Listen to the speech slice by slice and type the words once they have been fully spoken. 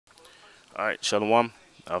All right, shalawam.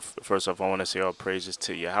 First off, I want to say all praises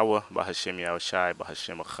to Yahawah, bahasham Yahawashi,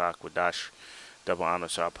 bahasham Wadash. Double honor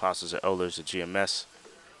to our apostles and elders of GMS,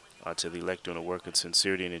 to the elect doing the work in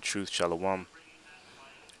sincerity and in truth. Shalawam.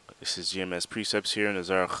 This is GMS Precepts here in the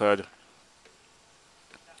Zara Khud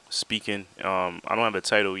speaking. I don't have a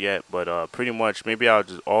title yet, but pretty much maybe I'll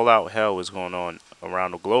just all out hell is going on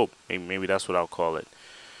around the globe. Maybe that's what I'll call it.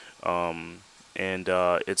 And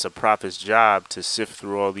it's a prophet's job to sift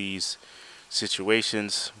through all these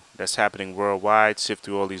situations that's happening worldwide, sift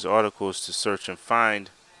through all these articles to search and find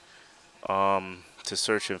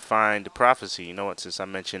the prophecy. You know what, since I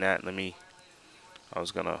mentioned that, I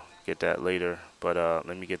was gonna get that later, but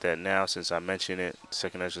let me get that now since I mentioned it.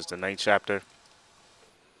 Second Ezra, the ninth chapter,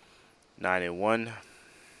 9 and 1.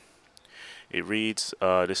 It reads,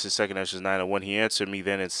 this is Second Ezra 9 and 1. He answered me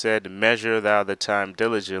then and said, measure thou the time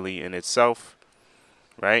diligently in itself,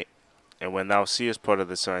 right? And when thou seest part of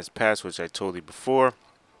the signs past, which I told thee before,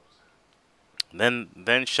 then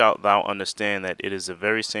shalt thou understand that it is the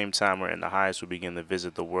very same time wherein the highest will begin to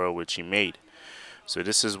visit the world which he made. So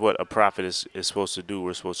this is what a prophet is supposed to do.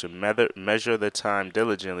 We're supposed to measure the time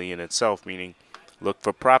diligently in itself, meaning look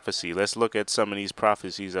for prophecy. Let's look at some of these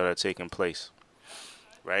prophecies that are taking place.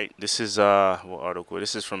 Right? This is what article?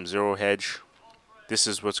 This is from Zero Hedge. This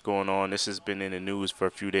is what's going on. This has been in the news for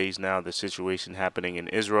a few days now. The situation happening in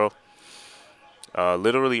Israel.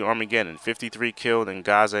 Literally Armageddon. 53 killed in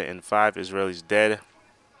Gaza and 5 Israelis dead.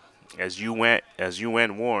 As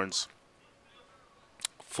UN warns,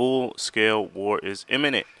 full-scale war is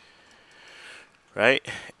imminent. Right?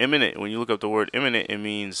 Imminent. When you look up the word imminent, it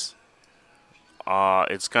means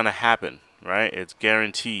it's gonna happen. Right? It's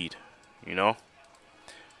guaranteed. You know.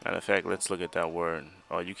 Matter of fact, let's look at that word.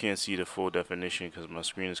 Oh, you can't see the full definition because my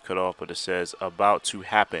screen is cut off, but it says about to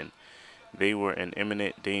happen. They were in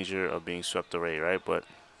imminent danger of being swept away, right? But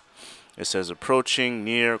it says approaching,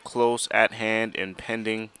 near, close, at hand,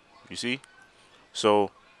 impending. You see? So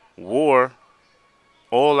war,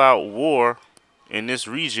 all-out war in this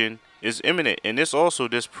region is imminent. And this also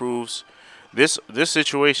disproves, this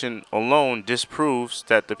situation alone disproves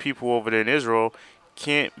that the people over there in Israel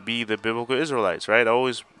can't be the biblical Israelites, right? I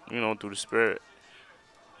always, through the Spirit,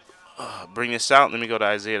 bring this out. Let me go to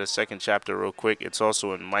Isaiah, the 2nd chapter, real quick. It's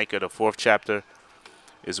also in Micah, the 4th chapter,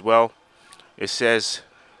 as well. It says,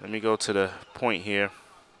 let me go to the point here.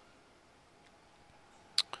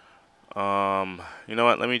 You know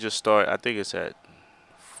what? Let me just start. I think it's at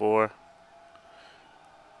 4.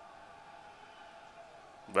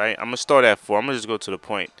 Right? I'm gonna start at 4. I'm gonna just go to the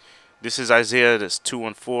point. This is Isaiah, that's 2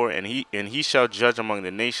 and 4, and he shall judge among the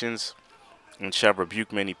nations, and shall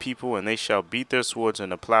rebuke many people, and they shall beat their swords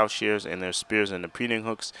into plowshares, and their spears into pruning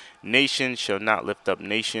hooks. Nation shall not lift up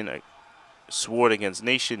nation, sword against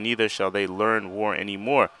nation, neither shall they learn war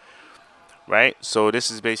anymore. Right? So this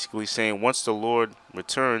is basically saying once the Lord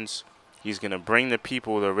returns, he's going to bring the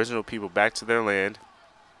people, the original people, back to their land.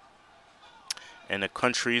 And the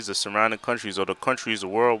countries, the surrounding countries, or the countries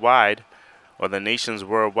worldwide, or the nations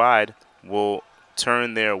worldwide, will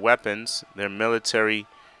turn their weapons, their military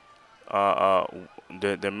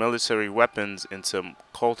weapons into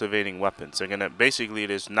cultivating weapons. They're gonna basically,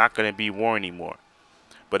 there's not gonna be war anymore.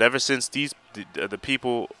 But ever since the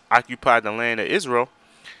people occupied the land of Israel,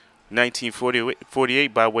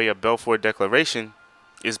 1948, by way of Balfour Declaration,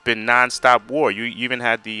 it's been non-stop war. You even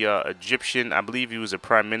had the Egyptian, I believe he was a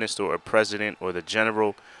prime minister or a president, or the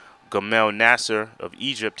general Gamal Nasser of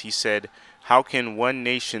Egypt. He said, how can one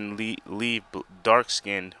nation leave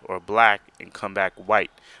dark-skinned or black and come back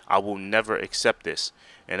white? I will never accept this.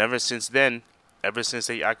 And ever since then, ever since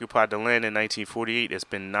they occupied the land in 1948, it's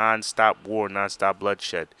been non-stop war, non-stop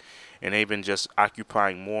bloodshed. And they've been just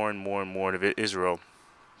occupying more and more and more of Israel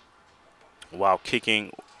while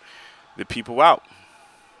kicking the people out.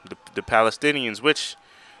 The Palestinians, which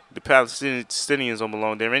the Palestinians don't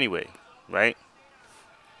belong there anyway, right?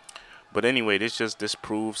 But anyway, this just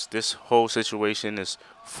disproves this whole situation, this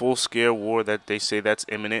full-scale war that they say that's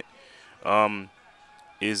imminent,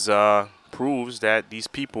 proves that these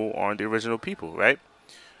people aren't the original people, right?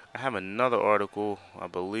 I have another article, I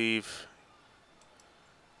believe.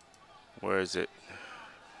 Where is it?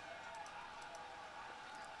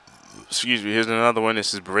 Excuse me. Here's another one.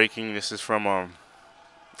 This is breaking. This is from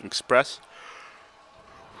Express.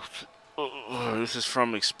 This is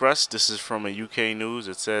from Express. This is from a UK news.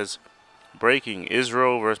 It says, breaking,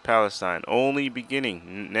 Israel versus Palestine. Only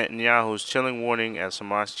beginning. Netanyahu's chilling warning as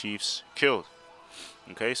Hamas chiefs killed.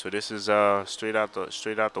 Okay, so this is straight out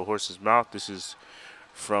the horse's mouth. This is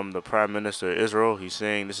from the Prime Minister of Israel. He's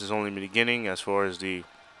saying this is only the beginning as far as the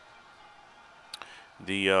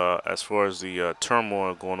the as far as the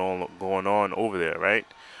turmoil going on over there, right?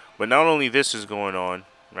 But not only this is going on,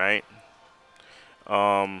 right?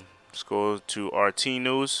 Let's go to RT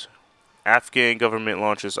News. Afghan government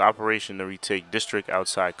launches operation to retake district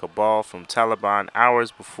outside Kabul from Taliban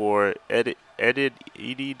hours before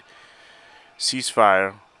edited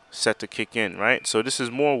ceasefire set to kick in, right? So this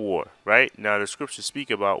is more war, right? Now the scriptures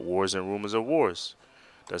speak about wars and rumors of wars.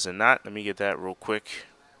 Does it not? Let me get that real quick.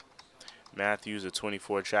 Matthew's the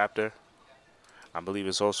 24th chapter. I believe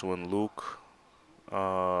it's also in Luke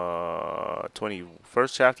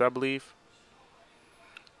 21st chapter, I believe.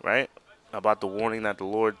 Right? About the warning that the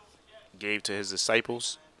Lord gave to his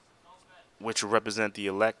disciples, which represent the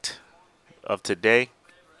elect of today,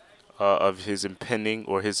 of his impending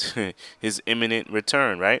or his his imminent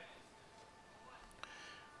return, right?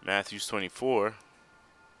 Matthew's 24,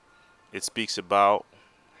 it speaks about,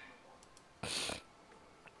 let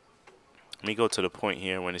me go to the point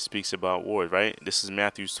here when it speaks about wars, right? This is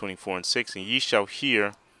Matthew's 24:6, and ye shall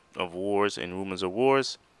hear of wars and rumors of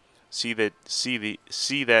wars. See that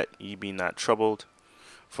ye be not troubled,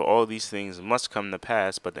 for all these things must come to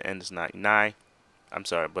pass, but the end is not nigh.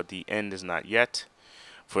 But the end is not yet.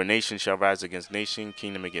 For nation shall rise against nation,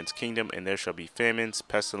 kingdom against kingdom, and there shall be famines,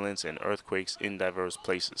 pestilence, and earthquakes in diverse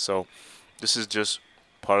places. So this is just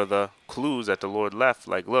part of the clues that the Lord left.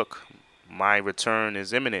 Like, look, my return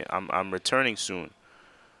is imminent. I'm returning soon.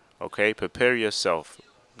 Okay, prepare yourself.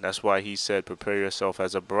 That's why he said prepare yourself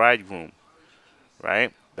as a bridegroom.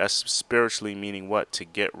 Right? That's spiritually meaning what? To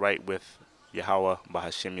get right with Yahawah,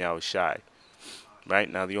 bahasham, Yahawashi. Right?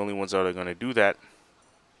 Now the only ones that are going to do that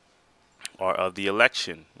are of the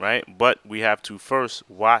election, right? But we have to first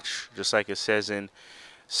watch, just like it says in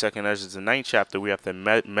 2nd Ezra the 9th chapter, we have to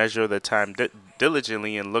measure the time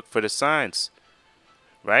diligently and look for the signs,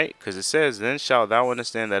 right? Because it says, then shalt thou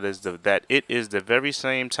understand that it is the very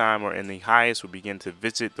same time wherein the highest will begin to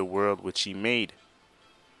visit the world which he made.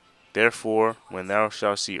 Therefore, when thou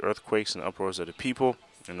shalt see earthquakes and uproars of the people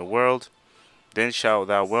in the world, then shalt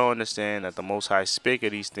thou well understand that the Most High spake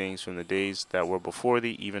of these things from the days that were before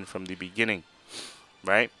thee, even from the beginning.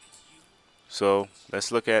 Right? So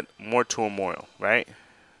let's look at more turmoil. Right?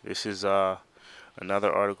 This is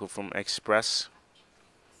another article from Express,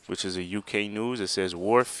 which is a UK news. It says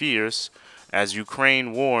war fierce as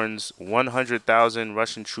Ukraine warns 100,000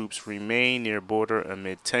 Russian troops remain near border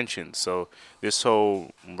amid tensions. So this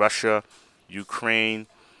whole Russia-Ukraine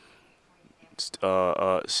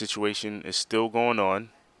situation is still going on,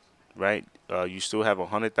 right? You still have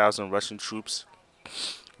 100,000 Russian troops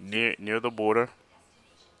near the border.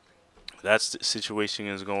 That's the situation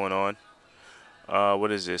is going on.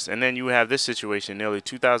 What is this? And then you have this situation: nearly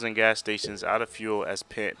 2,000 gas stations out of fuel as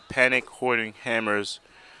panic-hoarding hammers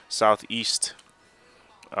southeast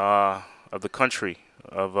of the country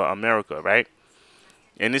of America, right?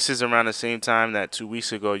 And this is around the same time that 2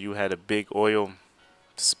 weeks ago you had a big oil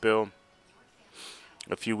spill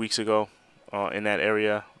a few weeks ago in that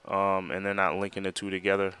area, and they're not linking the two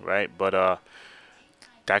together, right? But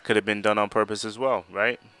that could have been done on purpose as well,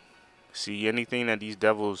 right? See, anything that these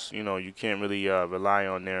devils, you can't really rely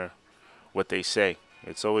on what they say.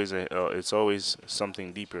 It's always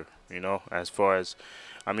something deeper, as far as,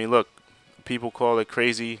 I mean, look, people call it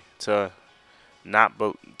crazy to not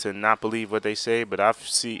believe what they say, but I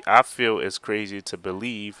feel it's crazy to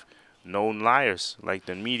believe known liars. Like,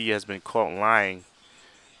 the media has been caught lying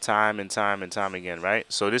time and time and time again, right?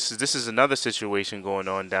 So this is another situation going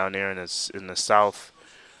on down there in the south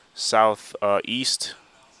east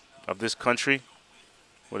of this country.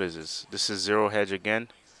 What is this? This is Zero Hedge again.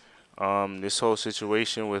 This whole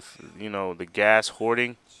situation with the gas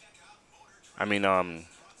hoarding. I mean,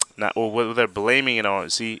 not well, they're blaming it on.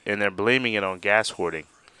 See, and they're blaming it on gas hoarding,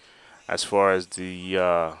 as far as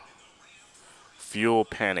the fuel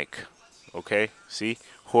panic. Okay, see,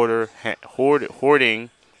 hoarding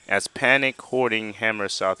as panic hoarding hammer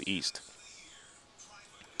southeast.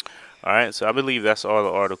 All right, so I believe that's all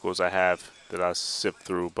the articles I have that I sift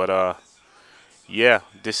through. But yeah,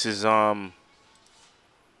 this is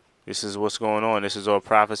what's going on. This is all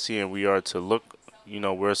prophecy, and we are to look.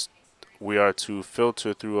 We are to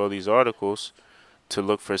filter through all these articles to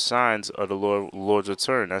look for signs of the Lord's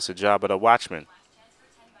return. That's the job of the watchman,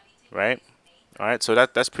 right? All right, so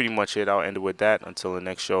that's pretty much it. I'll end it with that. Until the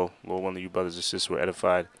next show, Lord willing, you brothers and sisters were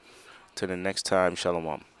edified. Till the next time,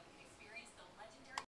 shalawam.